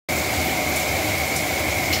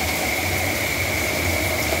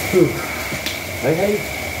Hey, hey.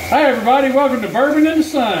 Hi everybody, welcome to Bourbon in the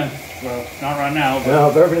Sun. Well, not right now, but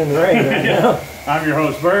No, bourbon in the rain right now. I'm your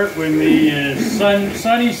host Bert. With me is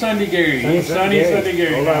Sunny Sunday Gary. Sunny Sunday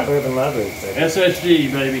Gary. All about bourbon lovers.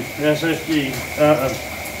 SSG, baby. SSG.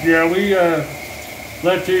 Yeah, we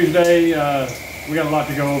left Tuesday. We got a lot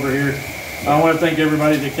to go over here. I want to thank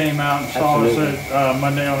everybody that came out and saw us at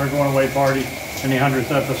Monday on our going away party in the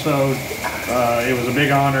 100th episode. It was a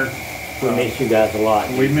big honor. We miss you guys a lot.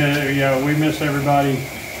 We miss everybody.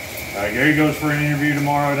 Gary goes for an interview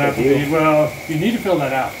tomorrow at Applebee's. Well, you need to fill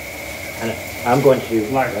that out. I'm going to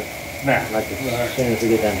like as soon as we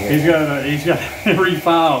get done here. He's got to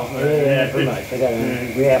refile. Yeah, pretty much. I got to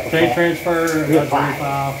reapply. Can't transfer.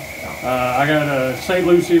 Refile. I got a St.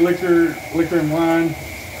 Lucie liquor and wine,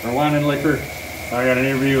 or wine and liquor. I got an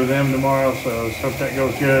interview with them tomorrow, so hope that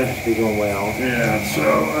goes good. Must be going well. Yeah.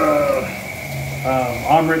 So,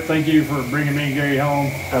 Amrit, thank you for bringing me and Gary home.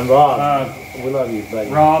 And Rob, we love you, buddy.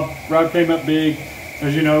 Rob came up big.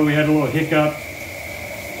 As you know, we had a little hiccup.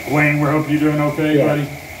 Wayne, we're hoping you're doing okay, buddy.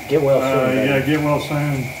 Get well soon. Yeah, get well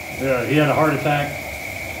soon. He had a heart attack,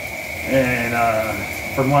 and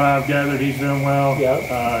from what I've gathered, he's doing well. Yep.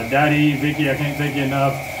 Daddy, Vicky, I can't thank you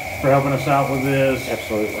enough for helping us out with this.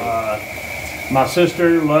 Absolutely. My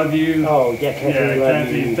sister, love you. Oh, yeah, Kathy, love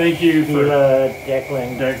Kathy, you. thank you for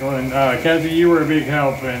Declan. Kathy, you were a big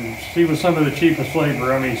help, and she was some of the cheapest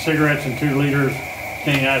labor. I mean, cigarettes and 2 liters.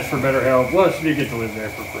 Can't ask for better help. Plus, you get to live there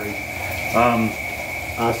for free.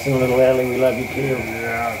 Austin, little Ellie, we love you too.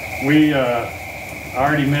 Yeah, we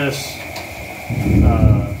already miss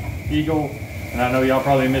Eagle, and I know y'all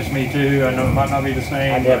probably miss me too. I know it might not be the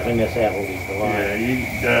same. I definitely miss Applebee's a lot.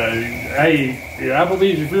 Yeah, hey,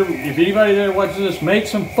 Applebee's, if anybody there watches this, make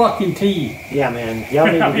some fucking tea. Yeah, man. Y'all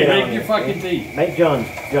need to get make on your it. fucking tea. Make John's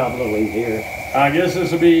job a little easier. I guess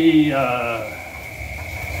this will be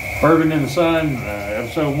Bourbon in the Sun,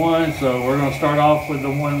 episode 1. So we're going to start off with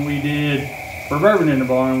the one we did for Bourbon in the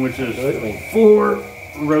Barn, which is 4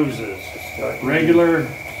 Roses. Regular.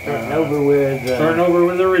 Starting over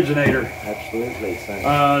with the originator. Absolutely.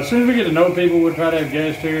 As soon as we get to know people, we'll try to have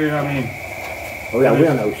guests here. I mean, we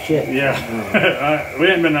don't know shit. Yeah, we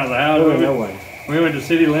haven't been out of the house. We went to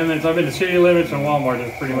City Limits. I've been to City Limits and Walmart.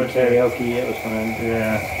 That's pretty much karaoke. It was fun.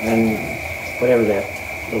 Yeah, and whatever that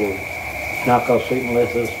little knockoff Sweet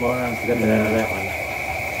Melissa this morning. I forgot the name of that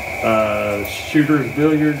one. Shooters,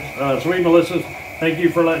 Billiards, Sweet Melissa's. Thank you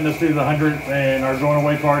for letting us do the 100th and our going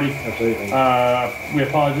away party. Absolutely. I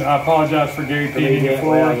apologize for Gary peeing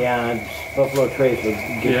before. Well, yeah, Buffalo Trace would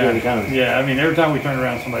get you every time. Yeah, I mean, every time we turn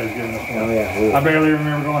around, somebody's giving us one. Oh, yeah. I barely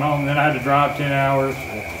remember going home. Then I had to drive 10 hours.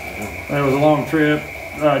 It was a long trip.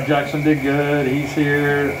 Jackson did good. He's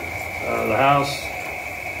here. The house,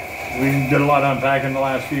 we did a lot of unpacking the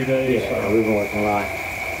last few days. Yeah, we've been working a lot.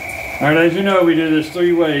 All right, as you know, we do this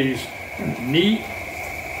 3 ways. Neat,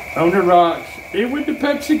 on the rocks, and with the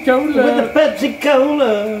Pepsi Cola. With the Pepsi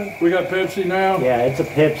Cola. We got Pepsi now. Yeah, it's a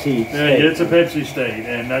Pepsi state. Yeah, it's a Pepsi state,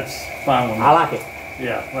 and that's fine with me. I like it.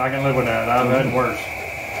 Yeah, I can live with that. I've had worse.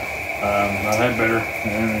 I've had better.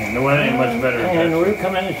 No, it ain't much better. And we're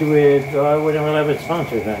coming at you with, we don't really have a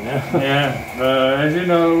sponsor right now. Yeah, as you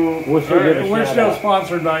know, we're still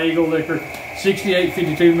sponsored by Eagle Liquor,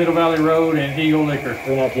 6852 Middle Valley Road and Eagle Liquor.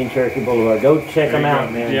 319 Cherokee Boulevard. Go check them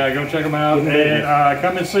out, man. Yeah, go check them out. And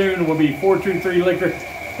coming soon will be 423 Liquor.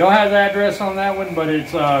 Don't have the address on that one, but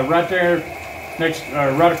it's right there,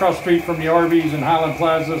 right across the street from the Arby's and Highland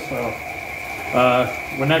Plaza. So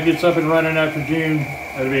when that gets up and running after June,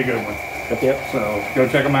 that'll be a good one. Yep. So go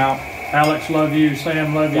check them out. Alex, love you.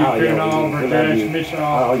 Sam, love you. Kuhnall, Verdesh, Mitchell,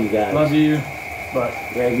 all you guys. Love you. But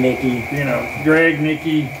Greg, Nikki. Greg,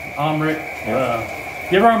 Nikki, Amrit.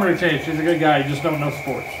 Give Amrit a chance. He's a good guy. He just don't know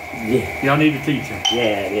sports. Yeah. Y'all need to teach him.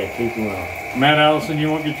 Yeah, teach him well. Matt Allison, you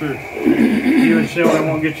won't get your, you and Sheldon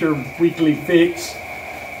won't get your weekly fix.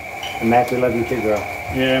 And Mac, we love you too, girl.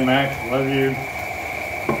 Yeah, Mac, love you.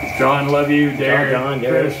 John, love you. John,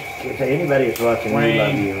 Chris. Anybody that's watching, Wayne, we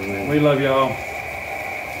love you, man. We love y'all.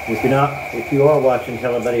 If you are watching,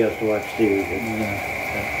 tell everybody else to watch too.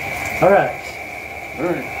 Yeah. All right.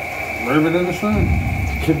 Bourbon in the Sun.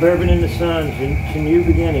 To Bourbon in the Sun. To new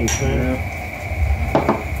beginnings, man. Yeah.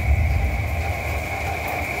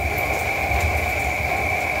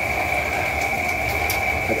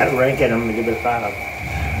 I got to rank it. I'm going to give it a 5.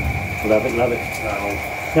 Love it, love it.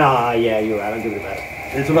 No, yeah, you're right. I'll give it about it.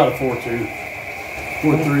 It's about a 4.2.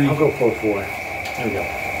 4.3. I'll go 4.4. There we go.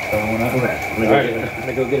 I'm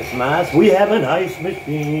gonna go get some ice. We have an ice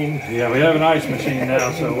machine. Yeah, we have an ice machine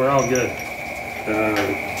now, so we're all good.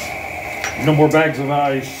 No more bags of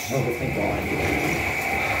ice.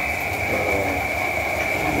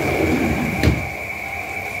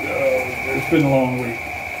 been a long week.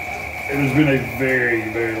 It has been a very,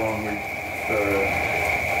 very long week.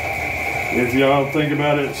 If y'all think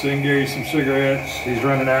about it, send Gary some cigarettes. He's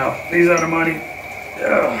running out. He's out of money.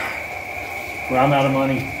 Well, I'm out of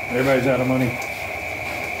money. Everybody's out of money.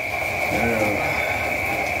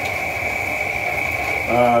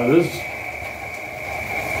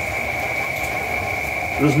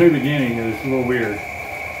 This new beginning is a little weird.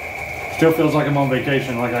 Still feels like I'm on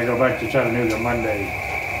vacation, like I go back to Chattanooga Monday.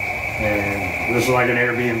 And this is like an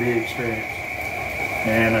Airbnb experience.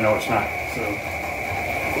 And I know it's not, so.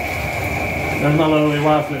 There's my lovely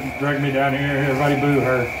wife that dragged me down here. Everybody boo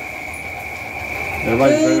her.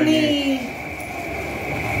 Everybody's booing you.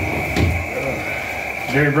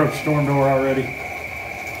 Jerry broke the storm door already.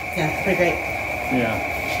 Yeah, pretty great. Yeah.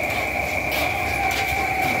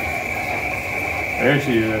 There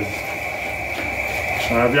she is.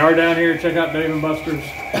 If you are down here, check out Dave & Buster's.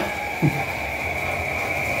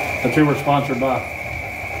 That's who we're sponsored by.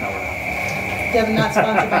 No, we're not. Yeah, but not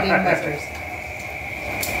sponsored by Dave & Buster's.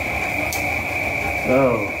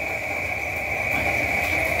 Oh.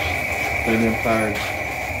 They've been fired.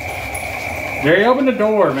 Gary, open the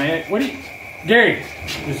door, man. What do you... Gary,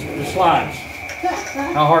 just slides.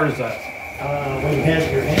 How hard is that? When you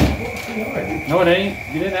have your hand full, it's pretty hard. No, it ain't.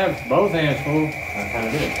 You didn't have both hands full. I kind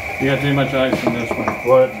of did. You got too much ice in this one.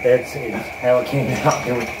 Well, it's how it came out.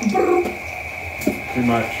 It was Too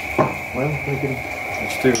much. well, we can,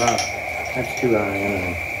 It's too hot. that's too high. I don't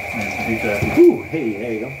know. Yeah, eat that. Ooh, hey,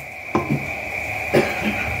 there you go.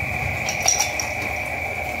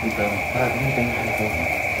 Eat that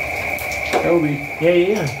one. Kobe.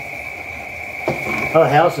 Yeah. Oh, the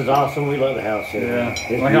house is awesome. We love the house here. Yeah. It's I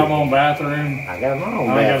got my beautiful. own bathroom. I got my own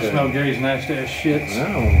I ain't got to bathroom. smell Gary's nasty ass shits.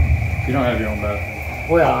 No. You don't have your own bathroom.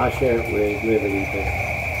 Well, I share it with Liberty, but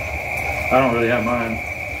I don't really have mine.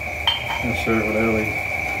 I share it with Ellie.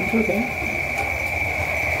 it's okay.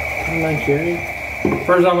 I like sharing.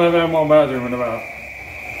 First time I've had my own bathroom in about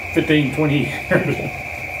 15, 20 years.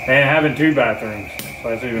 And having two bathrooms. So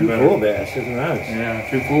that's even better. Full baths isn't nice. Yeah,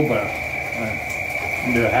 two full baths. You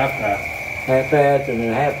can do a half bath. Half bath and then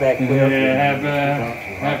a half back. Yeah, half bath,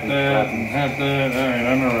 half that, and half that. Alright,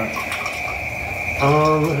 I know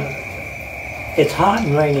that. It's hot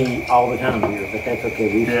and rainy all the time here, but that's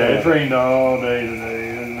okay. Yeah, it's rained all day today.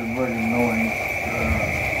 It's been fucking annoying.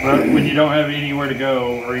 But when you don't have anywhere to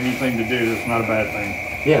go or anything to do, that's not a bad thing.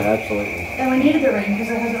 Yeah, absolutely. And we needed the rain because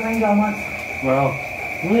it hasn't rained all month. Well,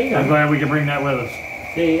 Yeah. I'm glad we can bring that with us.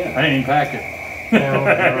 Yeah. I didn't even pack it. No.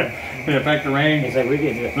 Yeah, pack the rain. It's like we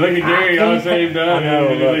did it. Look at Gary, all saved up. I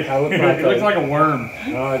know, look, I look like He looks like a worm.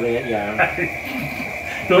 Oh, yeah.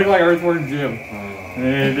 You look like Earthworm Jim.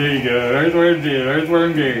 And there you go, Earthworm Jim,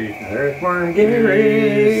 Earthworm Gary. Earthworm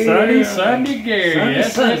Gary. Sunday Gary,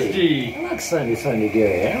 SSG. I like Sunday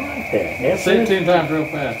Gary. I like that. Say it 10 times real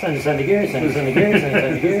fast. Sunday Gary, Sunday Gary,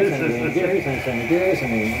 Sunday Gary, Sunday Gary, Sunday Gary,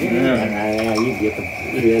 Sunday Gary. Yeah, you get the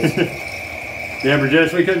yes. Yeah, but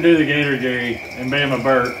Jess, we couldn't do the Gator Gary and Bama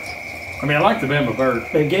Burt. I mean, I like the Bama Burt.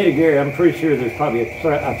 But Gator Gary, I'm pretty sure there's probably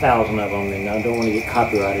 1,000 of them, and I don't want to get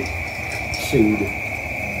copyrighted, sued.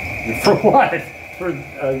 For what? For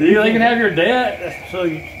Do you think you can have your debt? So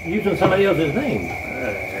using somebody else's name.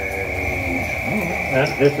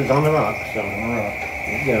 This is on the rock, so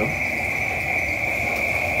there you go.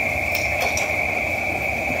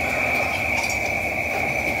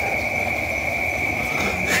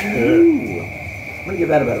 Ooh. I'm gonna give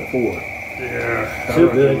that about a 4. Yeah. So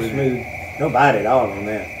good, smooth. No bite at all on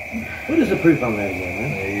that. What is the proof on that again,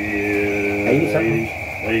 man? 80 something?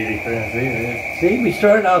 80. See, we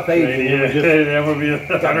started off 80. And Yeah, we just that would be got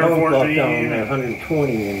bumped up 114. on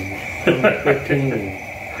 120 and 115.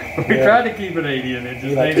 And, We yeah. tried to keep it 80 and it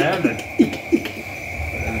just ain't happening.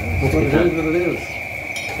 What it is, what it is.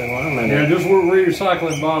 So I'm in Yeah, just we're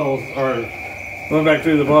recycling bottles, or going back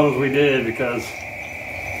through the bottles we did, because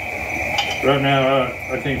right now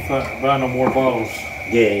I can't buy no more bottles.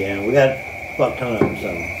 Yeah, we got a fuck ton of them,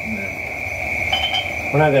 so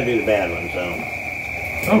we're not gonna do the bad ones, so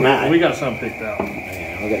Okay, we got some picked out.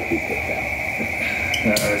 yeah, we got to keep picked out.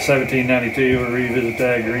 1792, we'll revisit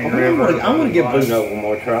that Green River. I'm gonna give Blue Note one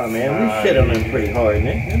more try, man. We shit on them pretty hard, and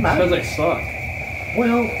it might. Because they suck.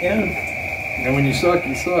 Well, yeah. And when you suck,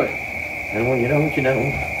 you suck. And when you don't, you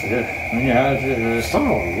don't. Yeah. When you're hot, you're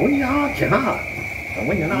Song. When you're hot, you're hot. And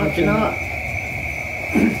when you're not, you're not.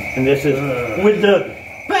 And this is with the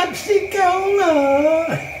Pepsi Cola.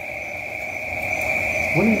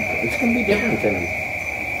 It's gonna be different than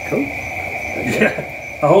Coke. Yeah.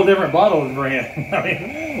 A whole different bottle is brand. I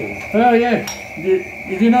mean, oh yeah.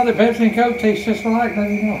 Did you know that Pepsi and Coke taste just alike? No,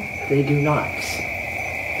 you don't. They do not.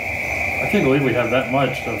 I can't believe we have that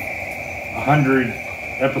much of 100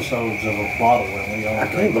 episodes of a bottle, and we only I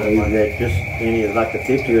can't drink that believe much. that just any of like the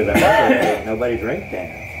 50 or the 100, nobody drank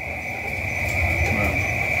that.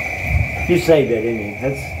 You saved that, didn't you?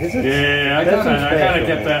 Yeah, I kind of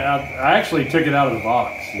kept that out. I actually took it out of the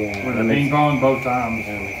box with the ping pong both times.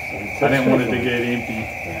 I didn't want it to get empty.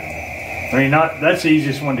 Yeah. I mean, that's the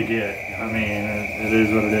easiest one to get. I mean, it is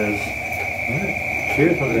what it is. All right.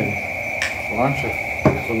 Cheers, my friend. Cilantro.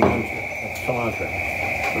 Cilantro.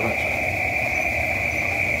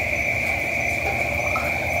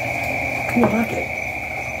 Ooh, I like it.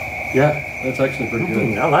 Yeah, that's actually pretty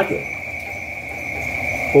good. I like it.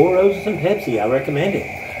 4 Roses and Pepsi. I recommend it.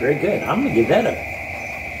 It's very good. I'm gonna give that a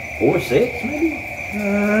 4, 6, maybe.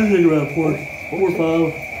 I think about 4,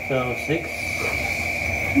 5. So 6.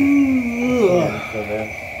 Yeah, so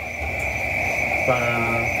that's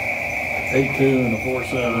 5, 8.2 and a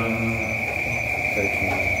 4.7. 13.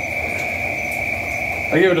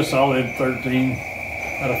 I give it a solid 13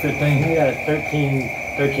 out of 15. You got 13.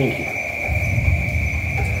 13 Q.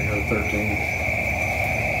 I go 13.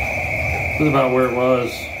 This is about where it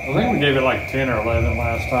was. I think we gave it like 10 or 11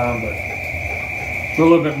 last time, but a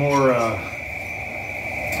little bit more,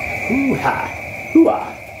 Hoo-ha.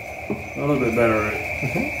 Hoo-ha. a little bit better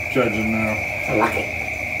at judging now. I like it.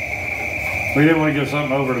 We didn't want to give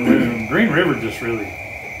something over the moon. Green River just really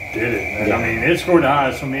did it, man. Yeah. I mean, it scored the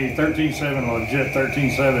highest for me, 13.7, legit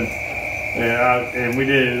 13.7. And we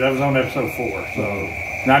did, that was on episode 4. So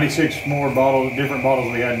 96 more bottles, different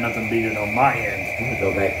bottles we had, nothing beat it on my end. I'm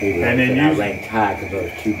gonna go back through And then I you- ranked high because I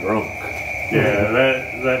was too drunk. Yeah,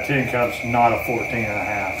 that 10 cup's not a 14 and a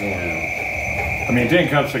half. Yeah. I mean, 10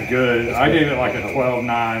 cups are good. I gave it like a 12,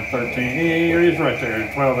 9, 13. Here it is right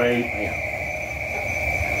there, 12, 8. Yeah.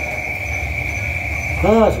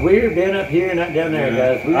 Oh, it's weird being up here and not down there,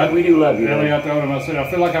 guys. We do love you. Really, I told him, I said, I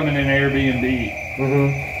feel like I'm in an Airbnb,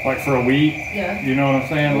 Mm-hmm. like for a week. Yeah. You know what I'm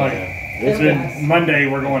saying? Like, It's then Monday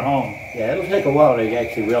we're going home. Yeah, it'll take a while to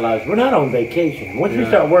actually realize we're not on vacation. Once we Yeah.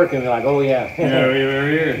 start working, we're like, oh yeah. Yeah, we're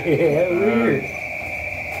here. Yeah, we're here.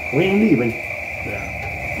 We ain't leaving. Yeah.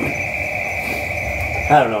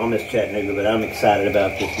 I don't know, I miss Chattanooga, but I'm excited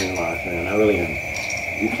about this new life, man. I really am.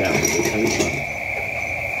 You tell me, it's gonna be fun.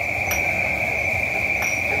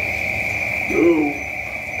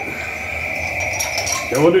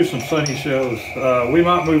 Yeah, we'll do some sunny shows. We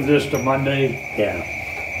might move this to Monday. Yeah.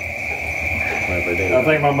 Whatever it is. I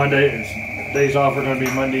think my days off are going to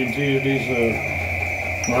be Monday and Tuesdays,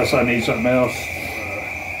 unless I need something else.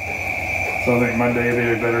 So I think Monday would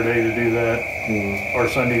be a better day to do that, or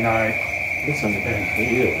Sunday night. It's something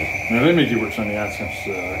really. Now, they make you work Sunday nights, gonna suck.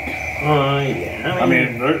 Yeah. I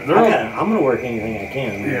mean, they're I'm gonna work anything I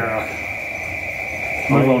can. yeah.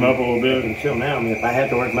 Move on up a little bit. Until now, I mean, if I have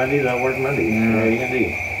to work Mondays, I'll work Mondays. Yeah. What are you gonna do?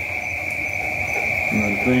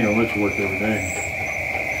 And the thing, I'll let you work every day.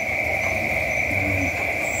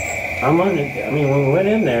 I'm on it. I mean, when we went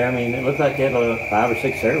in there, I mean, it looked like they had 5 or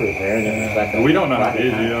 6 servers there, and it was like We don't know how busy.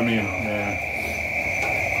 time. I mean, yeah.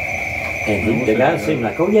 And We'll the see guy that. seemed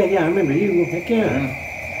like, oh yeah, I remember you. Heck yeah. Yeah,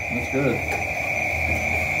 that's good.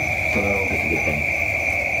 So, That's a good thing.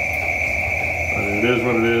 but it is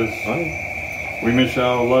what it is. Oh, We miss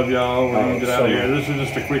y'all, love y'all. We're gonna Oh, get so out of here. much. This is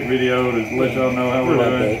just a quick video to let y'all know how we're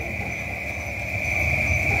Little doing. update.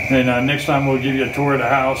 And next time we'll give you a tour of the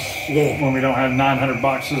house Yeah. when we don't have 900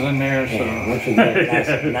 boxes in there. So Yeah, once we get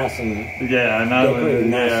it nice and yeah, Decorated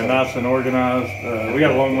nicely. nice and organized. We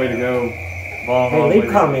got a long way to go. Long hey, way leave to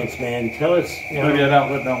go. comments, man. Tell us. Maybe that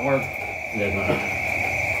outlet don't work. Doesn't matter.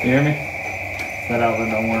 You hear me? That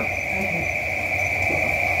outlet don't work.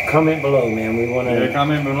 Comment below, man. We want to. Yeah,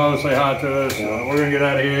 comment below, say hi to us. Yeah. We're gonna get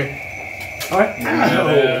out of here. All right.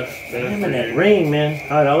 Damn it, that ring, man.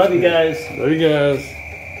 All right, I love you guys. There you guys.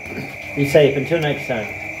 Be safe. Until next time.